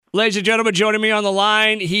Ladies and gentlemen, joining me on the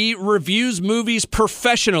line, he reviews movies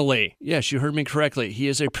professionally. Yes, you heard me correctly. He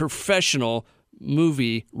is a professional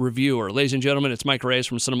movie reviewer. Ladies and gentlemen, it's Mike Reyes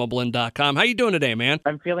from cinemablend.com. How you doing today, man?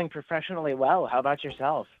 I'm feeling professionally well. How about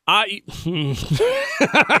yourself?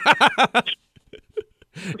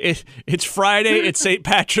 It's Friday, it's St.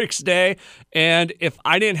 Patrick's Day, and if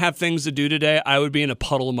I didn't have things to do today, I would be in a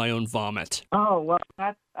puddle of my own vomit. Oh, well,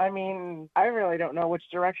 I really don't know which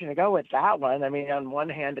direction to go with that one. I mean, on one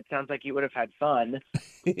hand, it sounds like you would have had fun,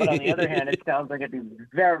 but on the other hand, it sounds like it'd be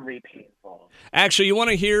very painful. Actually, you want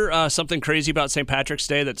to hear something crazy about St. Patrick's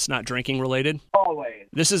Day that's not drinking related? Always.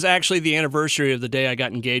 This is actually the anniversary of the day I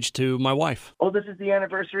got engaged to my wife. Oh, this is the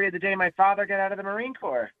anniversary of the day my father got out of the Marine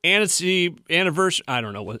Corps. And it's the anniversary. I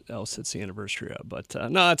don't know what else it's the anniversary of, but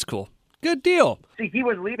no, that's cool. Good deal. See, he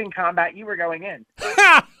was leaving combat. You were going in.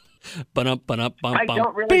 I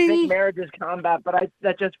don't really think marriage is combat, but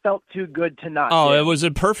that just felt too good to not do. It was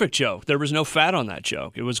a perfect joke. There was no fat on that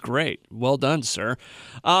joke. It was great. Well done, sir.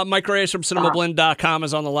 Mike Reyes from cinemablend.com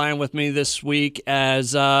is on the line with me this week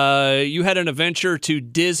as you had an adventure to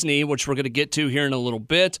Disney, which we're going to get to here in a little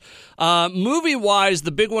bit. Movie-wise,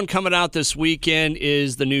 the big one coming out this weekend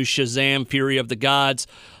is the new Shazam, Fury of the Gods.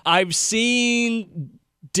 I've seen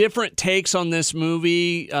different takes on this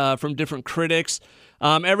movie from different critics.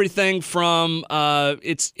 Everything from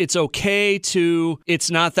it's okay to it's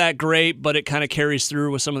not that great, but it kind of carries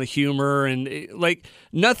through with some of the humor. And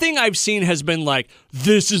nothing I've seen has been like,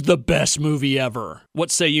 this is the best movie ever. What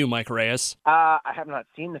say you, Mike Reyes? I have not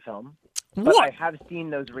seen the film, but what? I have seen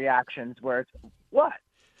those reactions where it's, what?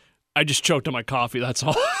 I just choked on my coffee, that's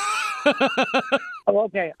all. Oh,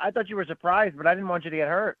 okay. I thought you were surprised, but I didn't want you to get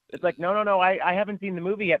hurt. It's like, no. I haven't seen the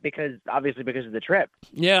movie yet because of the trip.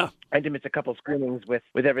 Yeah. I had to miss a couple screenings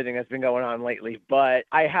with everything that's been going on lately. But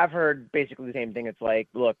I have heard basically the same thing. It's like,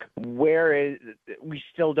 look, we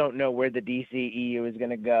still don't know where the DCEU is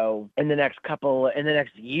going to go in the next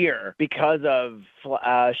year because of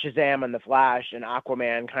Shazam and the Flash and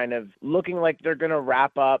Aquaman kind of looking like they're going to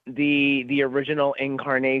wrap up the original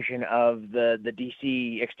incarnation of the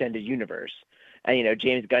DC extended universe. And,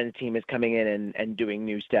 James Gunn's team is coming in and doing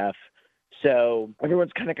new stuff. So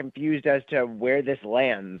everyone's kind of confused as to where this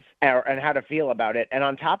lands and how to feel about it. And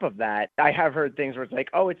on top of that, I have heard things where it's like,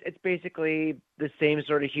 oh, it's basically the same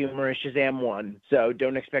sort of humor as Shazam 1. So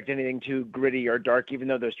don't expect anything too gritty or dark, even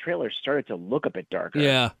though those trailers started to look a bit darker.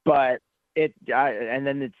 Yeah. But I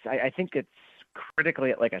think it's critically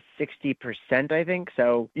at like a 60%, I think.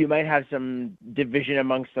 So you might have some division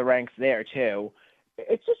amongst the ranks there too.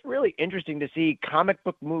 It's just really interesting to see comic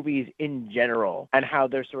book movies in general and how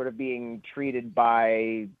they're sort of being treated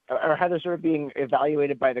or how they're sort of being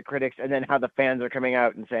evaluated by the critics, and then how the fans are coming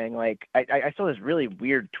out and saying, like, I saw this really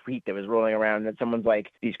weird tweet that was rolling around that someone's like,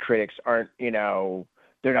 these critics aren't,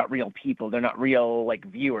 they're not real people. They're not real, like,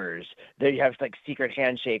 viewers. They have, like, secret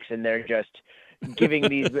handshakes, and they're just giving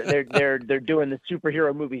these, they're doing the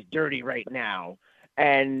superhero movies dirty right now.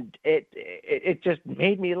 And it just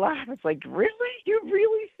made me laugh. It's like, really? You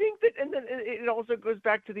really think that? And then it also goes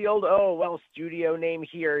back to the old, studio name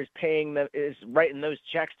here is writing those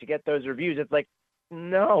checks to get those reviews. It's like,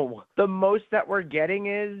 no. The most that we're getting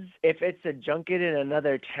is if it's a junket in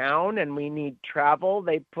another town and we need travel,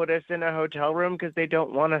 they put us in a hotel room because they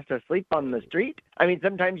don't want us to sleep on the street. I mean,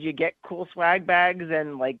 sometimes you get cool swag bags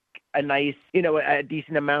and like a nice, a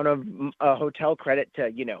decent amount of hotel credit to,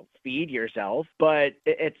 feed yourself. But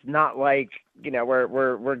it's not like,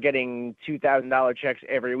 we're getting $2,000 checks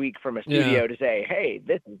every week from a studio to say, hey,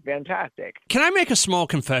 this is fantastic. Can I make a small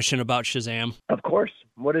confession about Shazam? Of course.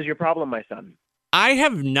 What is your problem, my son? I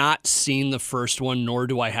have not seen the first one, nor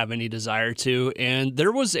do I have any desire to, and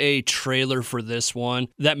there was a trailer for this one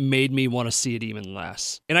that made me want to see it even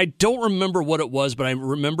less. And I don't remember what it was, but I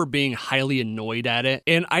remember being highly annoyed at it,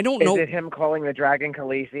 and I don't know... Is it him calling the dragon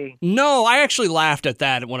Khaleesi? No, I actually laughed at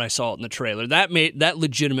that when I saw it in the trailer. That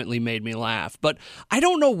legitimately made me laugh. But I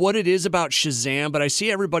don't know what it is about Shazam, but I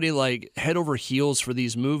see everybody like head over heels for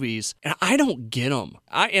these movies, and I don't get them.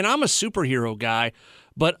 I'm a superhero guy,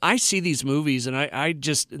 but I see these movies, and I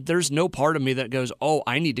just, there's no part of me that goes, oh,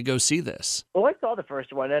 I need to go see this. Well, I saw the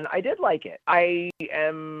first one, and I did like it. I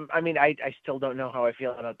still don't know how I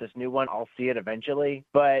feel about this new one. I'll see it eventually,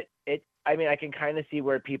 but I can kind of see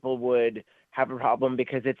where people would have a problem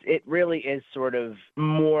because it really is sort of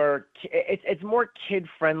more, it's more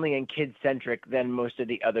kid-friendly and kid-centric than most of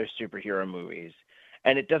the other superhero movies.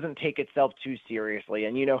 And it doesn't take itself too seriously.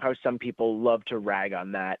 And you know how some people love to rag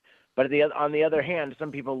on that. But on the other hand,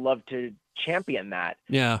 some people love to champion that.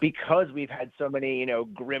 Yeah. Because we've had so many,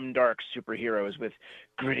 grim, dark superheroes with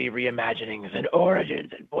gritty reimaginings and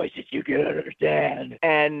origins and voices you can understand.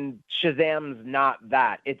 And Shazam's not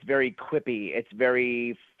that. It's very quippy. It's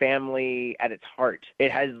very family at its heart.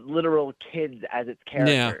 It has literal kids as its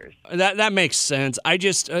characters. Yeah, that makes sense. I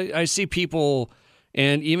see people,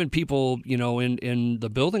 and even people, in the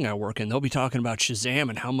building I work in, they'll be talking about Shazam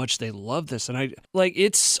and how much they love this. And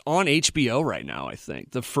it's on HBO right now, I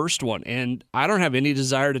think, the first one, and I don't have any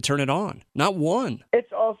desire to turn it on. Not one.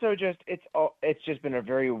 It's also it's just been a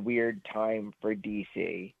very weird time for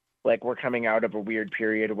DC. Like, we're coming out of a weird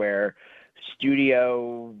period where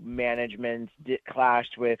studio management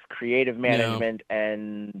clashed with creative management,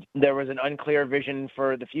 and there was an unclear vision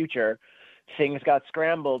for the future. Things got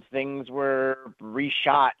scrambled, things were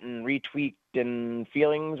reshot and retweaked, and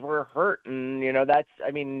feelings were hurt. And,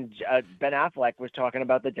 Ben Affleck was talking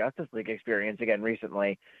about the Justice League experience again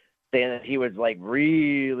recently, saying that he was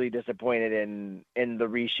really disappointed in the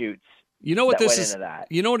reshoots. You know what that this went is? Into that.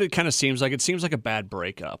 You know what it kind of seems like? It seems like a bad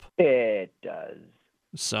breakup. It does.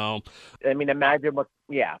 So, imagine what,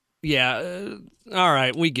 yeah. Yeah, all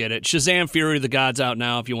right, we get it. Shazam! Fury of the Gods out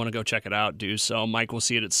now. If you want to go check it out, do so. Mike will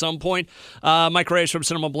see it at some point. Mike Reyes from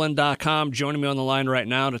CinemaBlend.com joining me on the line right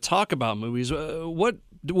now to talk about movies.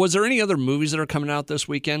 Was there any other movies that are coming out this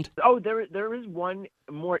weekend? Oh, there is one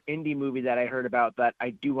more indie movie that I heard about that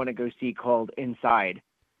I do want to go see called Inside.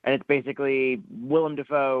 And it's basically Willem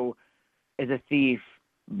Dafoe is a thief,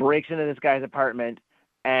 breaks into this guy's apartment,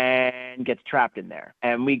 and gets trapped in there.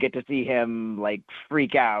 And we get to see him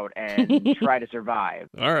freak out and try to survive.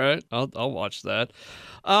 All right. I'll watch that.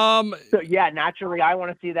 So yeah, naturally I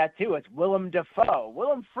want to see that too. It's Willem Dafoe.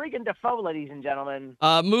 Willem freaking Dafoe, ladies and gentlemen.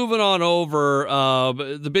 Moving on over,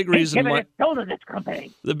 the big reason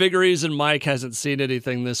the big reason Mike hasn't seen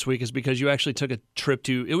anything this week is because you actually took a trip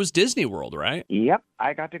to, it was Disney World, right? Yep.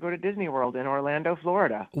 I got to go to Disney World in Orlando,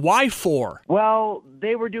 Florida. Why for? Well,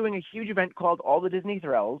 they were doing a huge event called All the Disney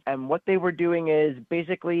Thrills, and what they were doing is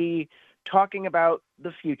basically talking about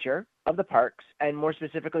the future of the parks, and more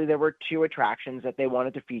specifically, there were 2 attractions that they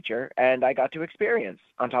wanted to feature, and I got to experience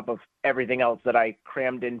on top of everything else that I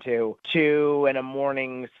crammed into 2 and a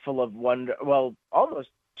mornings full of almost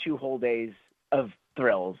 2 whole days of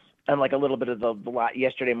thrills, and a little bit of the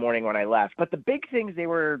yesterday morning when I left. But the big things they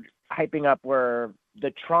were hyping up were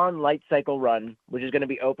the Tron Light Cycle Run, which is going to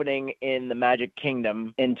be opening in the Magic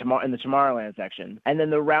Kingdom in the Tomorrowland section, and then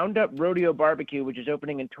the Roundup Rodeo Barbecue, which is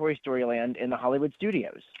opening in Toy Story Land in the Hollywood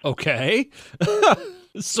Studios. Okay.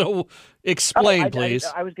 So explain, please.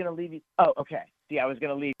 I was going to leave you. Oh, okay. See, I was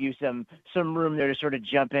going to leave you some room there to sort of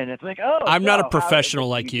jump in. It's I'm not a professional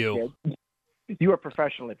like you. You are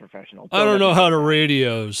professionally professional. I don't know how to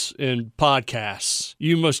radios and podcasts.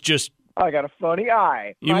 You must just. I got a phony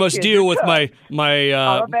eye. You must deal with my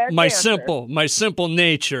simple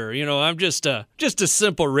nature. I'm just a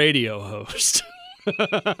simple radio host.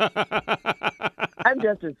 I'm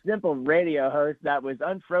just a simple radio host that was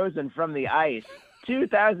unfrozen from the ice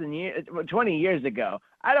 20 years ago.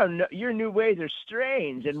 I don't know. Your new ways are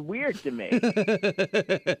strange and weird to me.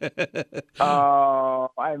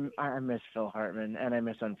 Oh, I miss Phil Hartman, and I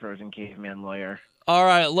miss Unfrozen Caveman Lawyer. All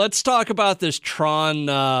right, let's talk about this Tron.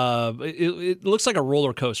 It looks like a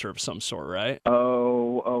roller coaster of some sort, right?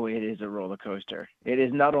 Oh, it is a roller coaster. It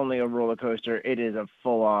is not only a roller coaster, it is a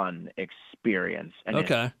full-on experience. And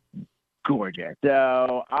okay. It's gorgeous.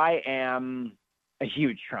 So I am a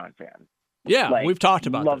huge Tron fan. Yeah, we've talked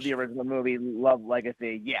about love this. The original movie, love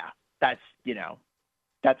Legacy. Yeah, that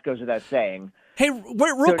goes without saying. Hey,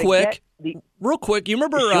 wait, real quick. You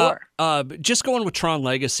remember just going with Tron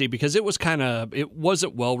Legacy, because it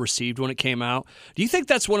wasn't well received when it came out. Do you think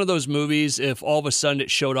that's one of those movies, if all of a sudden it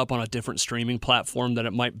showed up on a different streaming platform, that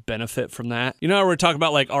it might benefit from that? You know how we're talking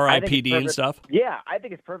about R.I.P.D. and stuff? Yeah, I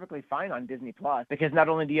think it's perfectly fine on Disney Plus, because not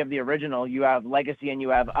only do you have the original, you have Legacy and you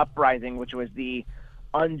have Uprising, which was the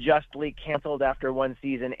unjustly canceled after 1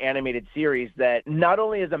 season animated series that not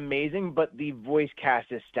only is amazing, but the voice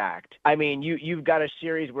cast is stacked. I mean, you've got a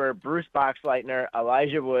series where Bruce Boxleitner,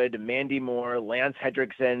 Elijah Wood, Mandy Moore, Lance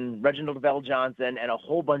Hendrickson, Reginald Vell Johnson, and a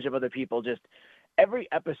whole bunch of other people. Just every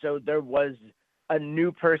episode there was a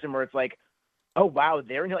new person where it's oh wow,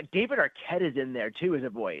 they're in, David Arquette is in there too as a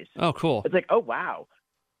voice. Oh, cool. It's oh wow.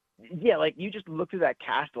 Yeah, you just look through that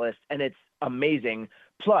cast list and it's amazing.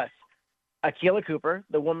 Plus, Akilah Cooper,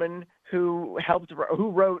 the woman who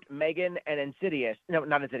wrote Megan and Insidious, no,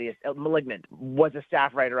 not Insidious, Malignant, was a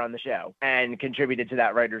staff writer on the show and contributed to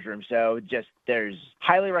that writer's room. So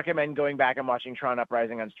highly recommend going back and watching Tron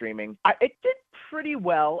Uprising on streaming. It did pretty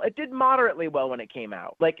well. It did moderately well when it came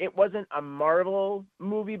out. Like, it wasn't a Marvel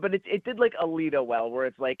movie, but it did like Alita well, where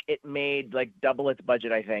it's like it made like double its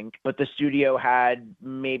budget, I think. But the studio had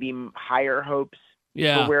maybe higher hopes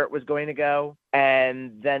for where it was going to go.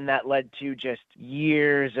 And then that led to just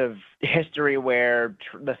years of history where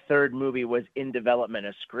the third movie was in development.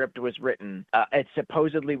 A script was written. It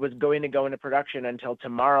supposedly was going to go into production until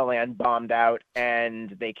Tomorrowland bombed out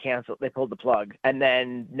and they pulled the plug. And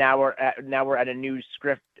then now we're at a new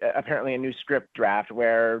script, apparently a new script draft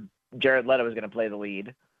where Jared Leto is going to play the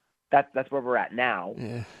lead. That's where we're at now.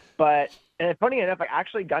 Yeah. But and funny enough, I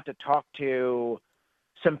actually got to talk to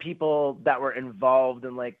some people that were involved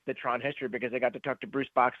in like the Tron history, because I got to talk to Bruce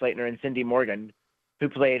Boxleitner and Cindy Morgan, who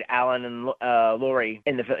played Alan and Laurie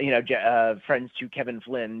in the friends to Kevin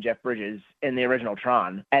Flynn, Jeff Bridges, in the original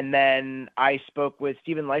Tron. And then I spoke with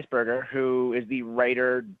Steven Leisberger, who is the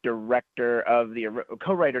co-writer-director of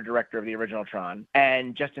the original Tron,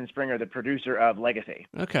 and Justin Springer, the producer of Legacy.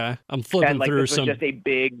 Okay, I'm flipping through some. Just a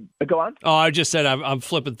big. Go on. Oh, I just said I'm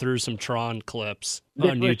flipping through some Tron clips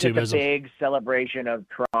on YouTube. This was just a big celebration of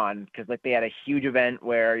Tron, because like they had a huge event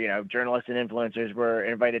where journalists and influencers were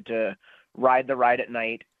invited to ride the ride at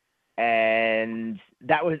night, and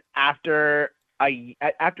that was after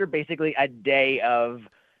basically a day of,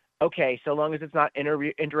 okay, so long as it's not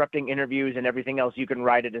interrupting interviews and everything else, you can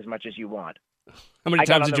ride it as much as you want. How many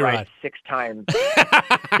times did you ride? 6 times.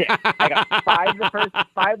 I got 5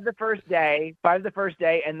 the first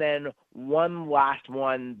day, and then one last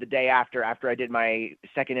one the day after I did my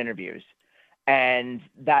second interviews. And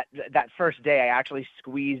that first day, I actually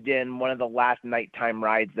squeezed in one of the last nighttime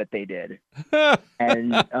rides that they did.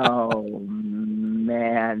 And oh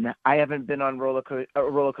man, I haven't been on a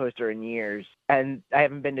roller coaster in years, and I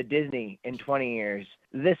haven't been to Disney in 20 years.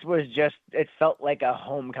 This was it felt like a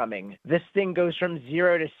homecoming. This thing goes from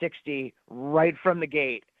 0 to 60 right from the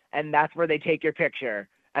gate, and that's where they take your picture.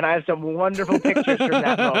 And I have some wonderful pictures from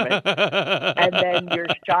that moment. And then you're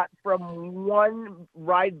shot from one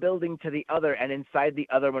ride building to the other, and inside the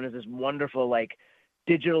other one is this wonderful, like,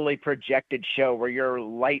 digitally projected show where you're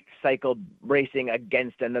light cycle racing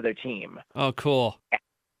against another team. Oh, cool.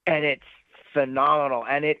 And it's phenomenal.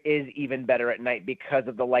 And it is even better at night because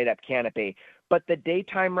of the light up canopy. But the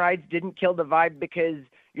daytime rides didn't kill the vibe, because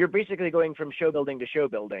you're basically going from show building to show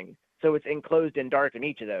building. So it's enclosed and dark in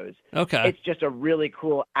each of those. Okay. It's just a really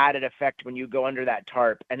cool added effect when you go under that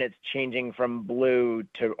tarp and it's changing from blue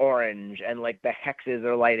to orange, and like the hexes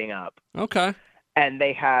are lighting up. Okay. And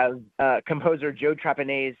they have composer Joe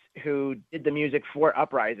Trapanese, who did the music for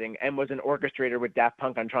Uprising and was an orchestrator with Daft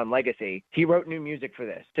Punk on Tron Legacy. He wrote new music for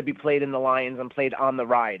this to be played in the lines and played on the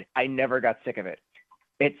ride. I never got sick of it.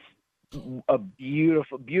 It's a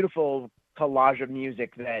beautiful, beautiful collage of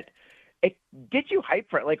music that it gets you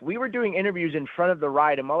hyped for it. Like, we were doing interviews in front of the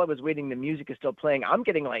ride, and while I was waiting, the music is still playing. I'm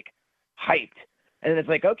getting like hyped. And it's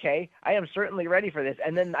like, okay, I am certainly ready for this.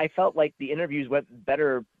 And then I felt like the interviews went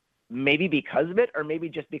better, maybe because of it, or maybe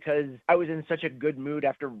just because I was in such a good mood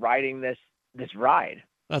after riding this ride.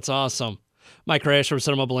 That's awesome. Mike Reyes from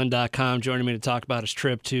cinemablend.com joining me to talk about his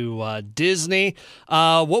trip to Disney.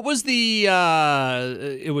 What was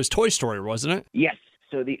it was Toy Story, wasn't it? Yes.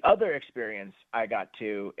 So the other experience I got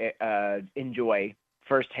to enjoy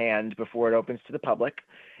firsthand before it opens to the public,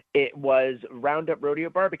 it was Roundup Rodeo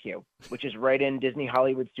Barbecue, which is right in Disney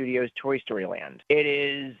Hollywood Studios Toy Story Land. It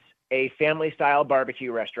is a family-style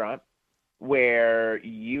barbecue restaurant where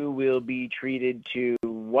you will be treated to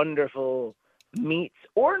wonderful meats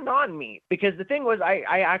or non-meat, because the thing was,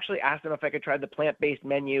 I actually asked them if I could try the plant-based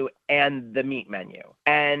menu and the meat menu,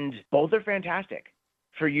 and both are fantastic.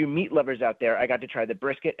 For you meat lovers out there, I got to try the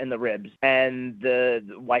brisket and the ribs, and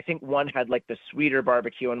I think one had like the sweeter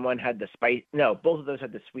barbecue and one had the spice. No, both of those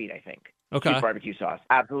had the sweet, I think. Okay. Sweet barbecue sauce.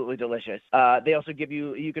 Absolutely delicious. They also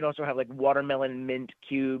you can also have like watermelon mint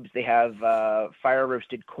cubes. They have fire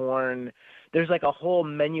roasted corn. There's like a whole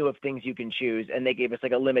menu of things you can choose, and they gave us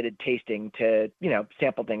like a limited tasting to,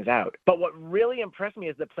 sample things out. But what really impressed me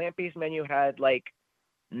is the plant-based menu had like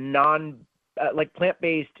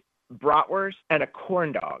plant-based bratwurst and a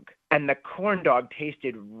corn dog, and the corn dog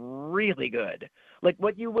tasted really good. Like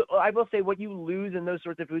I will say what you lose in those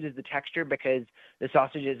sorts of foods is the texture, because the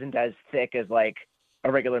sausage isn't as thick as like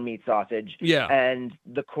a regular meat sausage. Yeah. And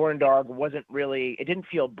the corn dog it didn't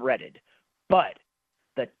feel breaded, but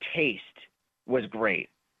the taste was great.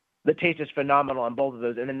 The taste is phenomenal on both of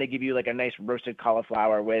those. And then they give you like a nice roasted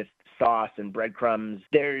cauliflower with sauce and breadcrumbs.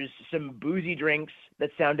 There's some boozy drinks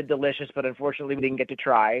that sounded delicious, but unfortunately we didn't get to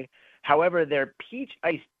try. However, their peach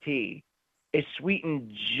iced tea is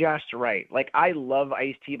sweetened just right. Like, I love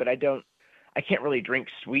iced tea, but I don't I can't really drink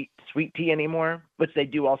sweet tea anymore, which they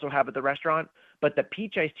do also have at the restaurant. But the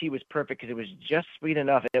peach iced tea was perfect because it was just sweet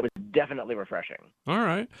enough. It was definitely refreshing. All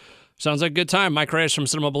right. Sounds like a good time. Mike Reyes from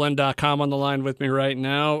cinemablend.com on the line with me right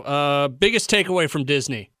now. Biggest takeaway from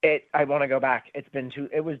Disney? I want to go back.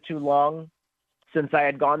 It was too long since I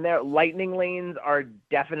had gone there. Lightning lanes are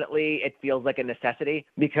definitely, it feels like a necessity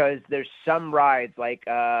because there's some rides like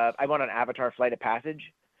I went on Avatar Flight of Passage,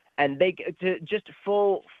 and just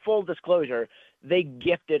full disclosure, they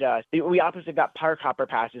gifted us. We obviously got park hopper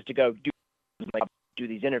passes to go do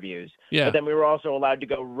these interviews. Yeah. But then we were also allowed to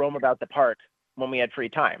go roam about the park when we had free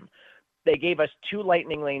time. They gave us 2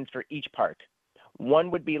 lightning lanes for each park.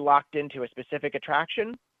 One would be locked into a specific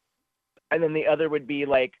attraction, and then the other would be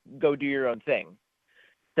like, go do your own thing.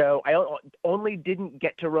 So I only didn't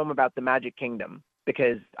get to roam about the Magic Kingdom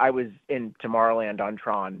because I was in Tomorrowland on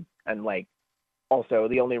Tron, and like also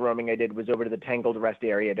the only roaming I did was over to the Tangled Rest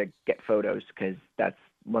area to get photos because that's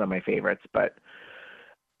one of my favorites. But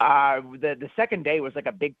the second day was like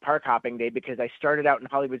a big park hopping day because I started out in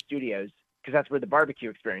Hollywood Studios because that's where the barbecue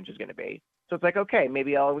experience is going to be. So it's like, okay,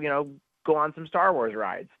 maybe I'll, go on some Star Wars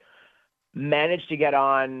rides. Managed to get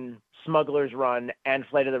on Smuggler's Run and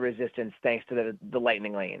Flight of the Resistance thanks to the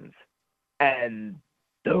lightning lanes. And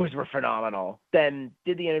those were phenomenal. Then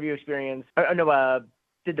did the interview experience.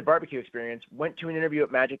 Did the barbecue experience, went to an interview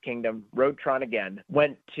at Magic Kingdom, rode Tron again,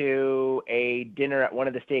 went to a dinner at one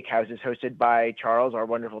of the steakhouses hosted by Charles, our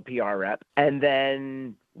wonderful PR rep, and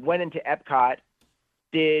then went into Epcot,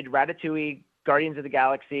 did Ratatouille, Guardians of the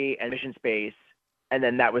Galaxy, and Mission Space, and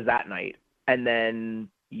then that was that night. And then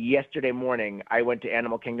yesterday morning, I went to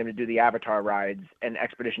Animal Kingdom to do the Avatar rides and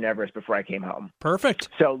Expedition Everest before I came home. Perfect.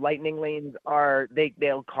 So lightning lanes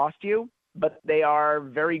they'll cost you, but they are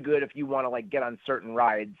very good if you want to like get on certain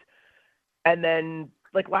rides. And then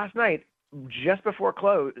like last night, just before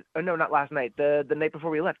close, no, not last night, the night before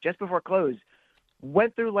we left, just before close,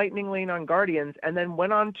 went through lightning lane on Guardians and then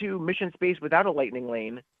went on to Mission Space without a lightning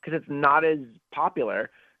lane because it's not as popular.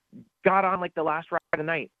 Got on like the last ride of the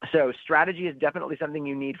night. So strategy is definitely something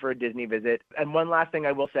you need for a Disney visit. And one last thing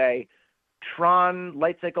I will say, Tron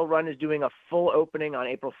Light Cycle Run is doing a full opening on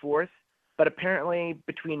April 4th. But apparently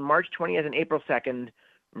between March 20th and April 2nd,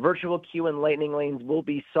 virtual queue and lightning lanes will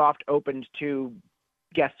be soft opened to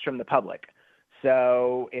guests from the public.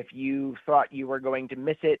 So if you thought you were going to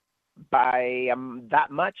miss it by that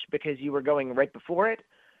much because you were going right before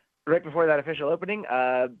that official opening,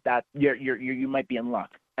 that you might be in luck.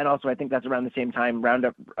 And also, I think that's around the same time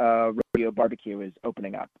Roundup Rodeo Barbecue is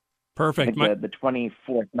opening up. Perfect. The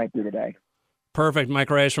 24th might be today. Perfect. Mike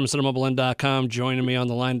Reyes from cinemablend.com joining me on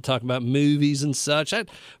the line to talk about movies and such. I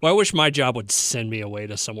wish my job would send me away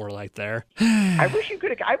to somewhere like there. I wish I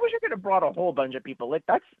could have brought a whole bunch of people. Like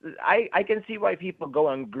I can see why people go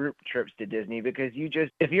on group trips to Disney because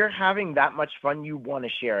if you're having that much fun, you want to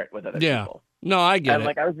share it with other people. No, I get it.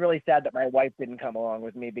 Like I was really sad that my wife didn't come along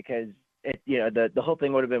with me because the whole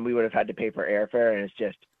thing would have been we would have had to pay for airfare, and it's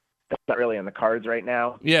just that's not really on the cards right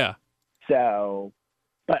now. Yeah. So.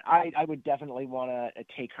 But I would definitely want to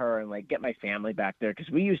take her and like get my family back there because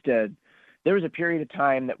there was a period of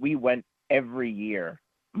time that we went every year,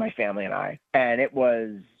 my family and I, and it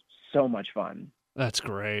was so much fun. That's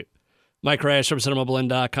great. Mike Reyes from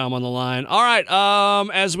cinemablend.com on the line. All right,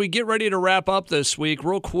 as we get ready to wrap up this week,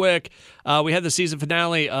 real quick, we had the season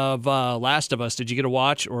finale of Last of Us. Did you get to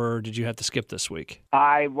watch, or did you have to skip this week?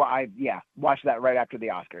 I watched that right after the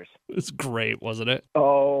Oscars. It's great, wasn't it?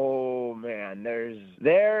 Oh man,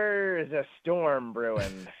 there's a storm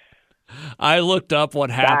brewing. I looked up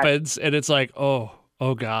what happens, and it's like, oh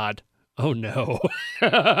God, oh no.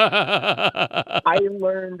 I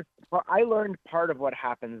learned part of what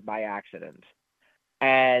happens by accident,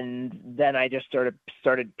 and then I just started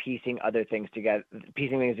piecing things together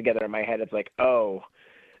in my head. It's like, oh,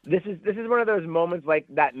 this is one of those moments like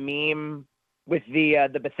that meme with the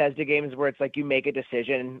Bethesda games where it's like you make a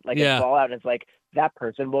decision like in Fallout, and it's like that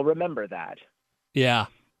person will remember that. Yeah,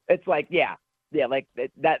 it's like like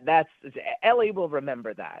that's Ellie will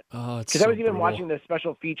remember that. Oh, it's because I was even watching the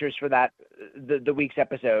special features for that the week's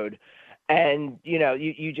episode. And,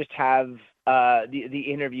 you just have the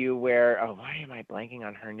interview where, why am I blanking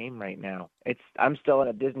on her name right now? I'm still in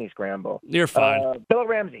a Disney scramble. You're fine. Bella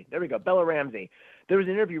Ramsey. There we go. Bella Ramsey. There was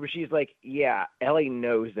an interview where she's like, yeah, Ellie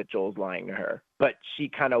knows that Joel's lying to her, but she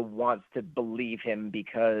kind of wants to believe him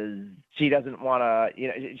because she doesn't want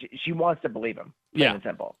to, she wants to believe him. Plain and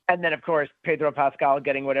simple. And then, of course, Pedro Pascal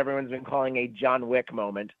getting what everyone's been calling a John Wick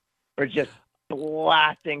moment, or just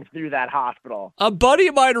blasting through that hospital. A buddy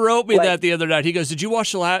of mine wrote me that the other night. He goes, "Did you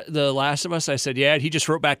watch The Last of Us?" I said, "Yeah." And he just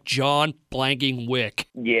wrote back, "John blanking Wick."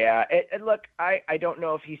 Yeah. And look, I don't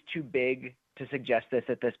know if he's too big to suggest this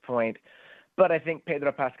at this point, but I think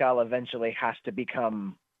Pedro Pascal eventually has to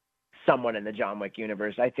become someone in the John Wick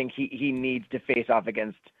universe. I think he needs to face off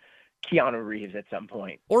against Keanu Reeves at some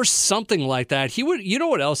point. Or something like that. He would, you know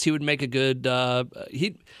what else he would make a good, and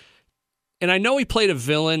I know he played a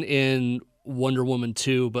villain in Wonder Woman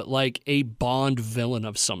 2, but like a Bond villain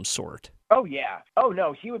of some sort. Oh, yeah. Oh,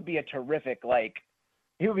 no, he would be a terrific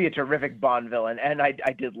Bond villain. And I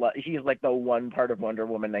did love, he's like the one part of Wonder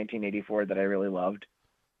Woman 1984 that I really loved.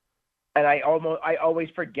 And I always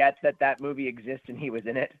forget that movie exists and he was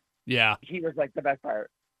in it. Yeah. He was like the best part.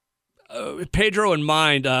 Pedro in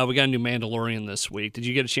mind, we got a new Mandalorian this week. Did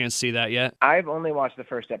you get a chance to see that yet? I've only watched the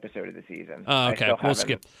first episode of the season. Oh, okay. We'll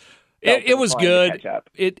skip. It was good.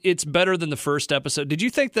 It's better than the first episode. Did you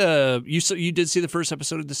think you did see the first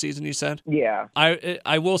episode of the season, you said? Yeah.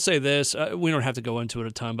 I will say this. We don't have to go into it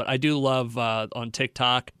a ton, but I do love on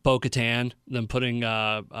TikTok, Bo-Katan, them putting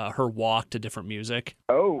her walk to different music.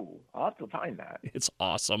 Oh, I'll have to find that. It's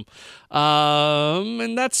awesome.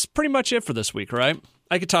 And that's pretty much it for this week, right?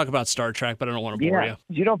 I could talk about Star Trek, but I don't want to bore you.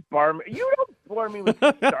 You don't bore me with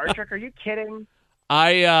Star Trek. Are you kidding?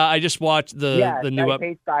 I just watched the new I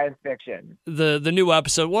hate science fiction. The new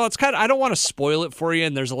episode. Well, it's kind of, I don't want to spoil it for you,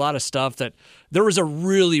 and there's a lot of stuff that there was a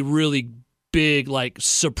really, really big, like,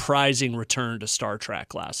 surprising return to Star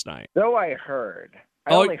Trek last night. So I heard.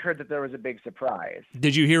 I only heard that there was a big surprise.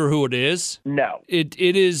 Did you hear who it is? No. It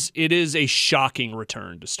is a shocking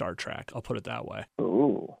return to Star Trek. I'll put it that way.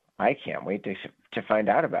 Ooh, I can't wait to find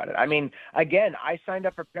out about it. I mean, again, I signed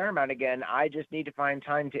up for Paramount again. I just need to find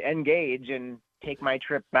time to engage and take my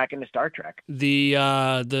trip back into Star Trek.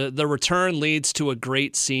 The return leads to a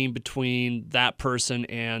great scene between that person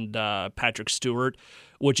and Patrick Stewart,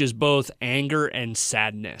 which is both anger and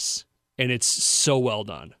sadness, and it's so well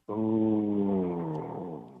done.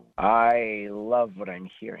 Ooh, I love what I'm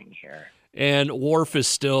hearing here. And Worf is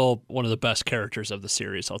still one of the best characters of the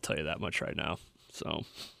series. I'll tell you that much right now. So.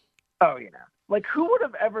 Oh yeah, like who would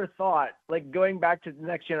have ever thought? Like going back to the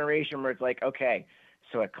Next Generation, where it's like, okay.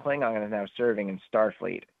 So a Klingon is now serving in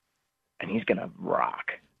Starfleet, and he's going to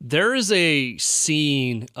rock. There is a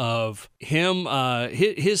scene of him,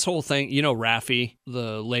 his whole thing, you know, Raffi,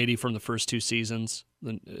 the lady from the first two seasons,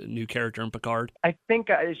 the new character in Picard. I think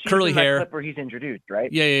she's curly in that hair clip where he's introduced,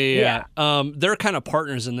 right? Yeah. They're kind of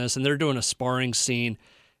partners in this, and they're doing a sparring scene,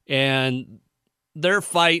 and they're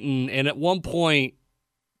fighting, and at one point,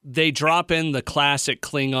 they drop in the classic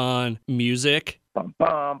Klingon music. Bum,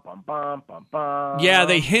 bum, bum, bum, bum, bum, yeah,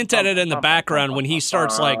 they hint at it in the background when he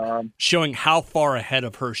starts like bum. showing how far ahead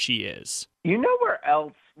of her she is. You know where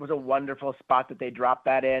else was a wonderful spot that they dropped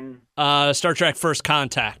that in? Star Trek First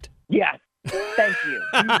Contact. Yes. Thank you.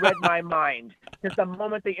 You read my mind. Because the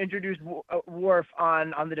moment they introduced Worf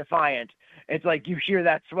on the Defiant, it's like you hear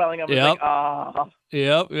that swelling up. It's like, oh.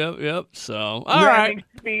 Yep. So, all right.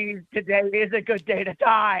 Speed, today is a good day to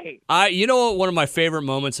die. You know what one of my favorite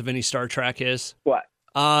moments of any Star Trek is? What?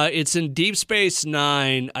 It's in Deep Space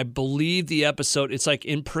Nine. I believe the episode, it's like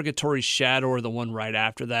In Purgatory's Shadow or the one right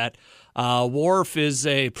after that. Worf is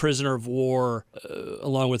a prisoner of war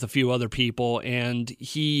along with a few other people, and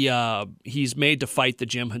he's made to fight the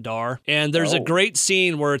Jem'Hadar. And there's a great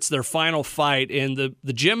scene where it's their final fight, and the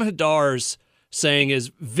Jem'Hadar's saying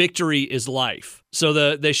is victory is life.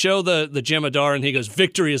 So they show the Jem'Hadar, and he goes,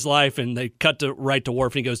 victory is life, and they cut right to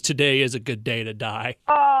Worf, and he goes, today is a good day to die.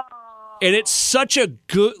 Oh. And it's such a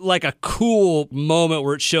good, like a cool moment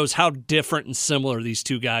where it shows how different and similar these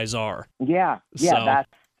two guys are. Yeah, that's,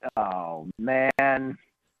 oh, man.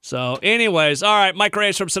 So anyways, all right, Mike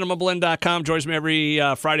Reyes from CinemaBlend.com joins me every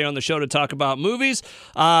Friday on the show to talk about movies.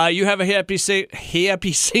 You have a happy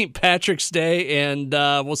St. Patrick's Day, and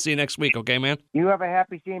we'll see you next week, okay, man? You have a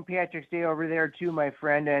happy St. Patrick's Day over there, too, my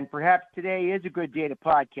friend, and perhaps today is a good day to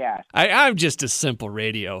podcast. I'm just a simple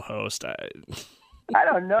radio host. I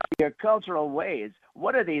don't know your cultural ways.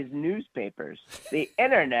 What are these newspapers? The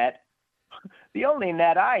internet? The only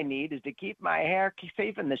net I need is to keep my hair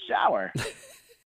safe in the shower.